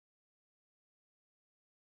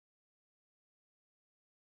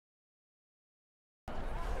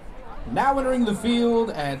Now entering the field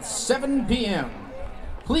at 7 p.m.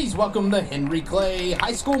 Please welcome the Henry Clay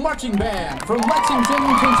High School Marching Band from Lexington,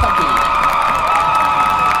 Kentucky.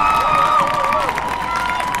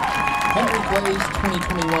 Henry Clay's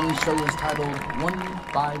 2021 show is titled One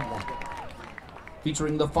by One,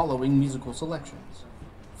 featuring the following musical selections.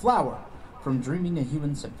 Flower from Dreaming a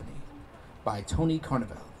Human Symphony by Tony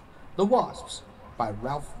Carnival. The Wasps by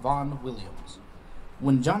Ralph Vaughan Williams.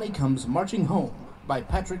 When Johnny Comes Marching Home by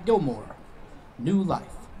Patrick Gilmore. New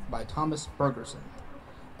Life by Thomas Bergerson.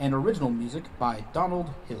 And original music by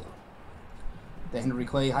Donald Hill. The Henry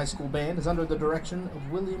Clay High School Band is under the direction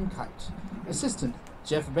of William Kite, Assistant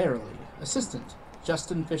Jeff Barreley, Assistant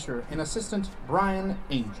Justin Fisher, and Assistant Brian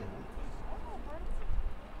Angel.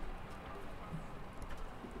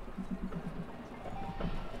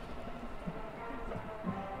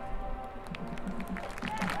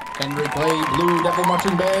 Henry Clay Blue Devil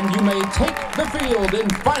Marching Band, you may take the field in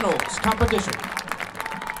finals competition.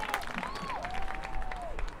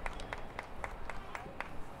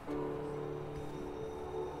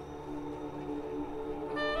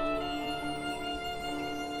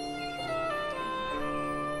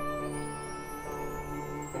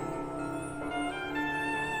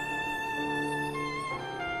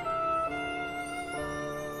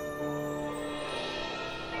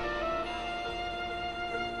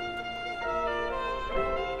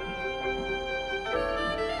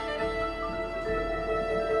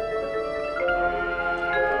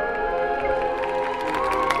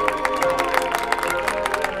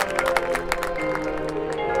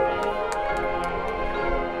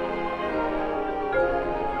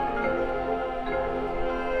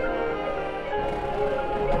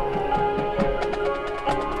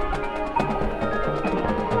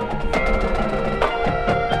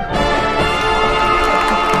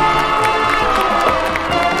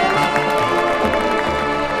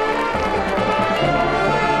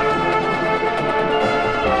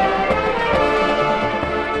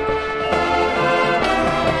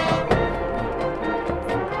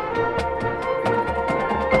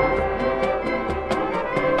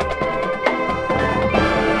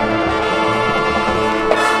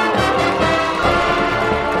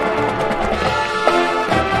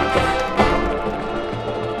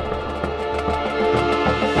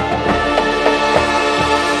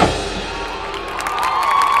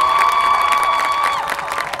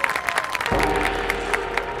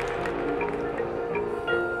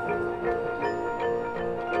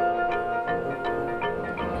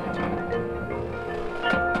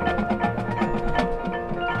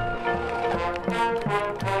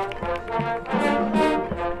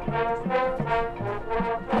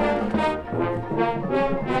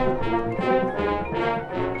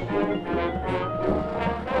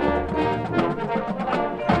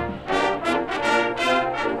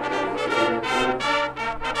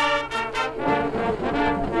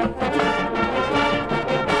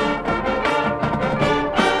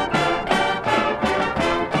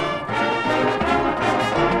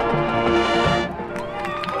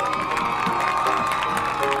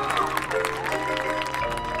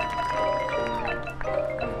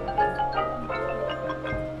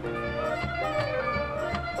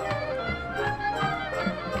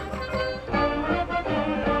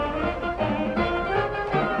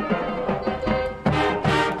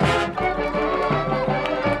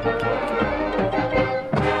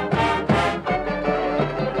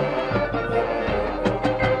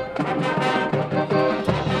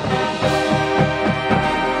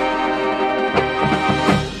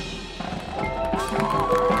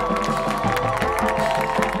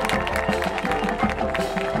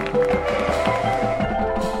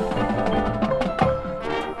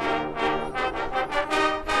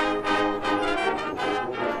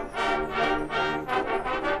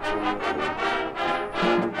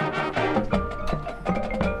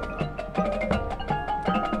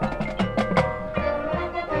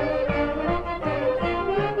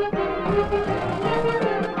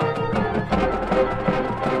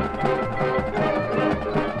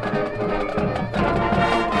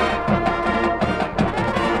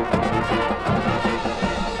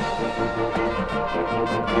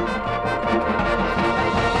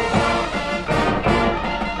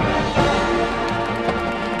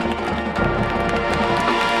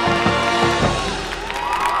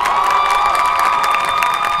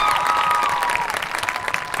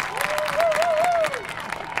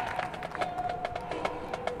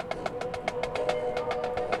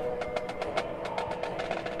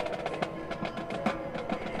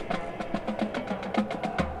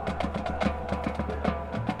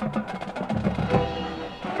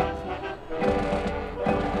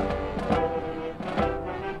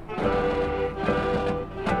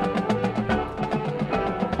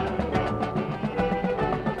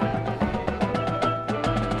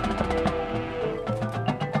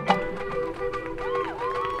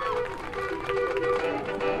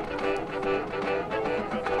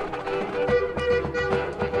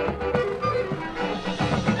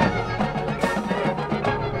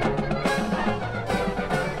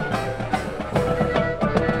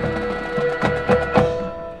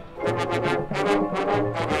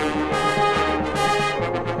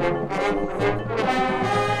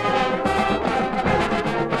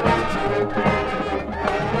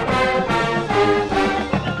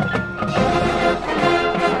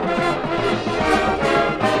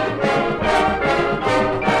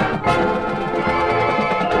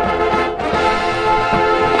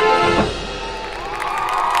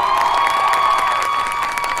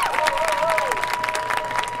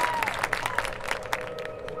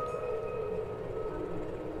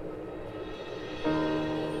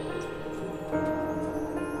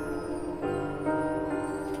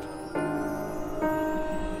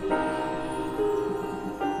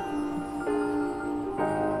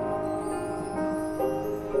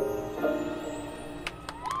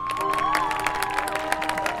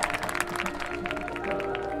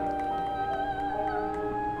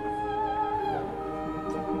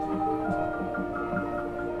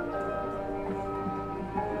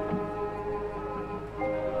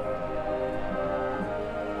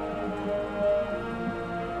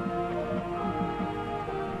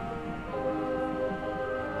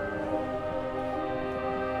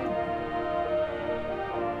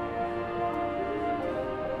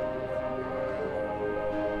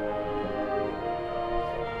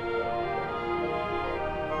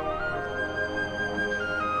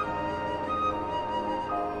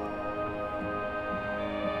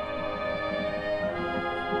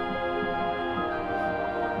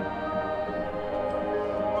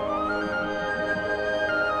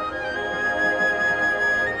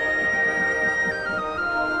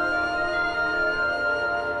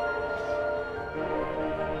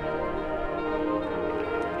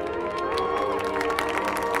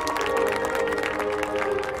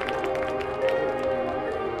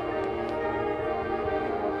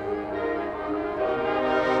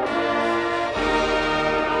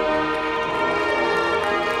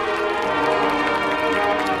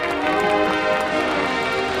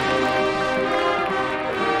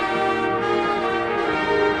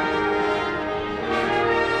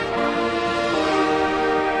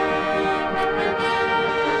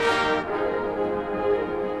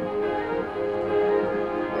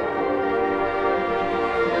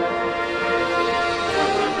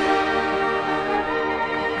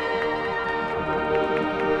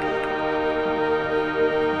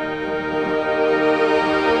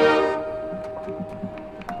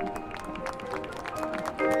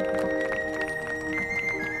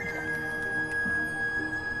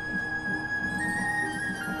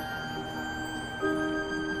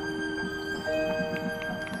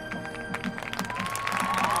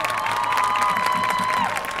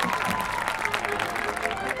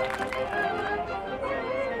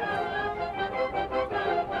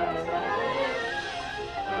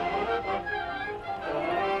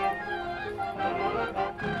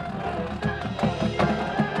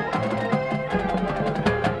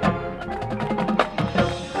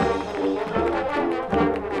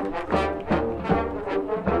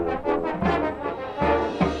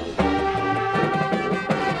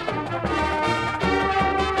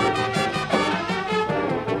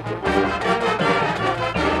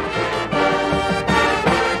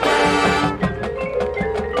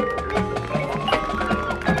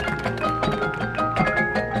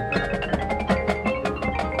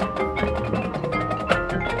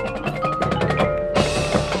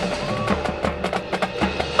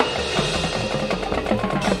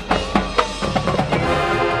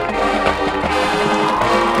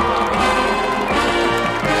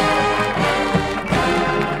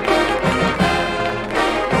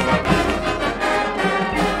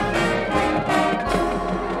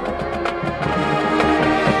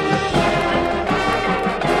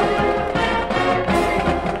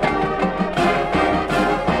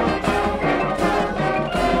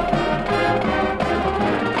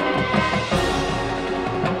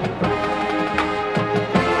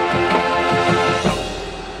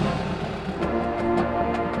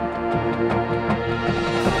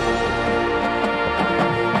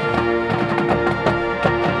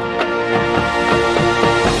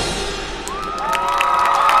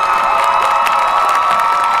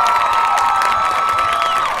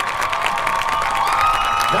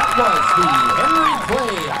 That was the Henry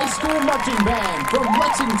Clay High School Marching Band from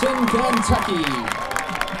Lexington, Kentucky.